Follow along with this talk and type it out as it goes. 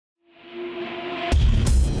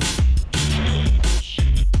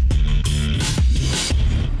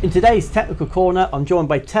In today's Technical Corner, I'm joined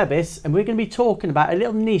by Tebis, and we're going to be talking about a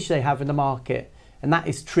little niche they have in the market, and that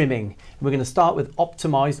is trimming. And we're going to start with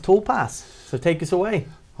Optimise toolpaths. So take us away.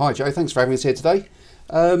 Hi Joe, thanks for having us here today.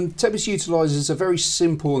 Tebis utilises a very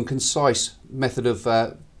simple and concise method of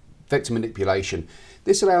vector manipulation.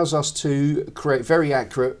 This allows us to create very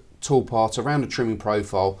accurate toolpaths around a trimming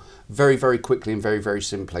profile very, very quickly and very, very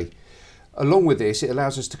simply. Along with this, it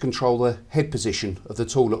allows us to control the head position of the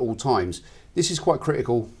tool at all times. This is quite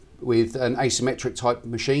critical with an asymmetric type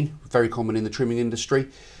machine, very common in the trimming industry.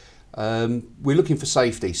 We're looking for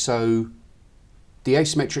safety, so the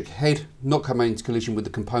asymmetric head not coming into collision with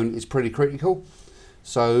the component is pretty critical.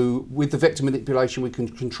 So with the vector manipulation, we can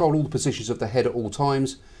control all the positions of the head at all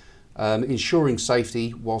times, ensuring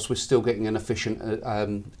safety whilst we're still getting an efficient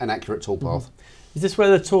and accurate toolpath. Is this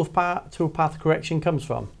where the toolpath correction comes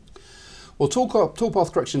from? Well,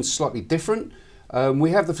 toolpath correction is slightly different. We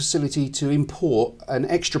have the facility to import an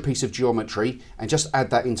extra piece of geometry and just add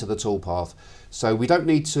that into the toolpath. So we don't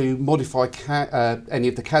need to modify any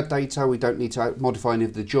of the CAD data, we don't need to modify any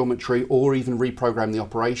of the geometry or even reprogram the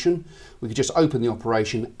operation. We could just open the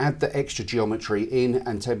operation, add the extra geometry in,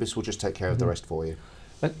 and Tebis will just take care of the rest for you.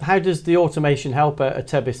 But how does the automation help a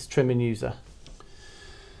Tebis trimming user?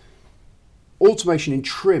 Automation in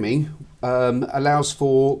trimming allows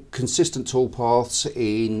for consistent toolpaths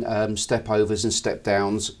in step overs and step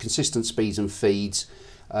downs, consistent speeds and feeds.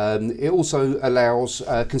 It also allows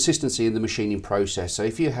consistency in the machining process. So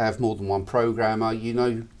if you have more than one programmer, you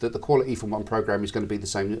know that the quality from one program is going to be the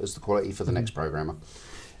same as the quality for the next programmer.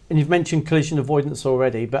 And you've mentioned collision avoidance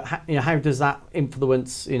already, but how does that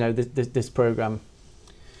influence this program?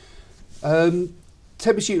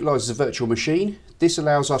 Tebis utilises a virtual machine. This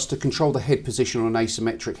allows us to control the head position on an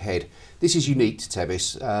asymmetric head. This is unique to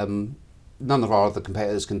Tebis. None of our other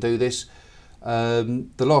competitors can do this. The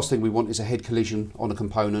last thing we want is a head collision on a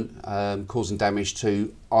component causing damage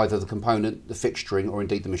to either the component, the fixturing, or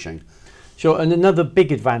indeed the machine. Sure, and another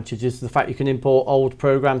big advantage is the fact you can import old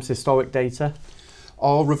programs, historic data.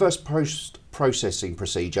 Our reverse post-processing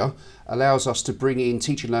procedure allows us to bring in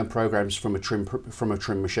teach and learn programs from a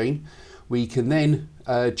trim machine. We can then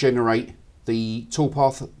generate the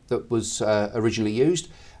toolpath that was originally used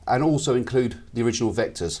and also include the original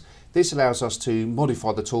vectors. This allows us to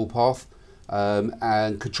modify the toolpath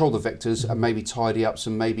and control the vectors and maybe tidy up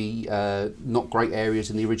some maybe not great areas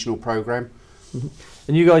in the original program.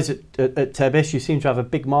 And you guys at Tebis, you seem to have a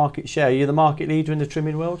big market share. Are you the market leader in the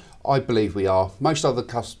trimming world? I believe we are. Most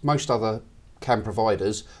other CAM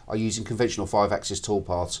providers are using conventional 5-axis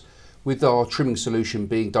toolpaths. With our trimming solution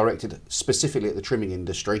being directed specifically at the trimming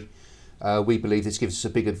industry, we believe this gives us a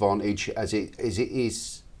big advantage as it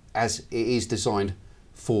is designed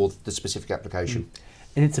for the specific application.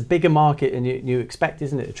 And it's a bigger market than you expect,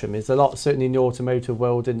 isn't it? A trim. There's a lot, certainly in the automotive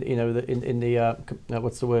world, and in the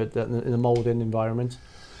what's the word, in the moulding environment.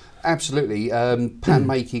 Absolutely, pan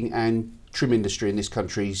making and trim industry in this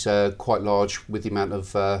country is quite large with the amount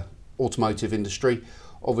of automotive industry.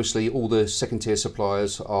 Obviously, all the second-tier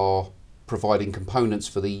suppliers are providing components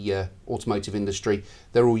for the automotive industry.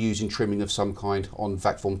 They're all using trimming of some kind on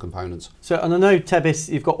vac form components. So, and I know Tebis,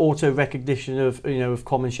 you've got auto recognition of of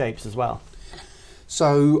common shapes as well.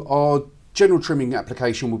 So our general trimming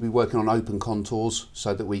application will be working on open contours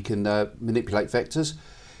so that we can manipulate vectors.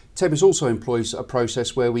 Tebis also employs a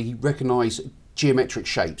process where we recognise geometric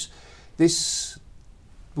shapes. This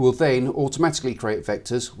will then automatically create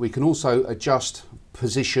vectors. We can also adjust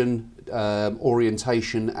position,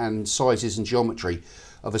 orientation and sizes and geometry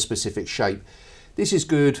of a specific shape. This is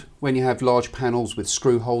good when you have large panels with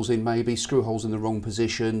screw holes in, maybe screw holes in the wrong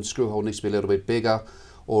position, screw hole needs to be a little bit bigger,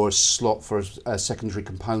 or a slot for a secondary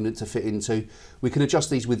component to fit into. We can adjust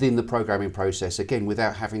these within the programming process, again,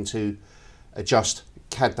 without having to adjust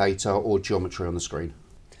CAD data or geometry on the screen.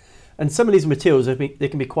 And some of these materials, they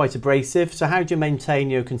can be quite abrasive, so how do you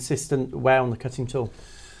maintain consistent wear on the cutting tool?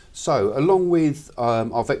 So, along with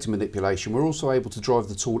our vector manipulation, we're also able to drive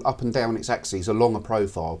the tool up and down its axes along a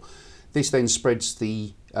profile. This then spreads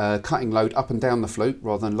the cutting load up and down the flute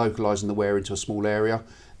rather than localising the wear into a small area,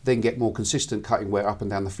 then get more consistent cutting wear up and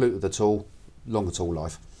down the flute of the tool, longer tool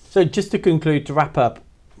life. So just to conclude, to wrap up,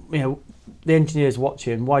 the engineers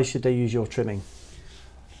watching, why should they use your trimming?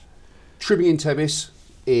 Trimming in Tebis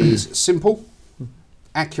is simple,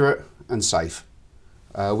 accurate and safe.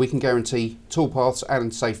 We can guarantee toolpaths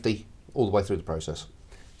and safety all the way through the process.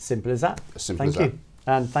 Simple as that. Simple as that. Thank you.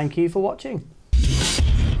 And thank you for watching.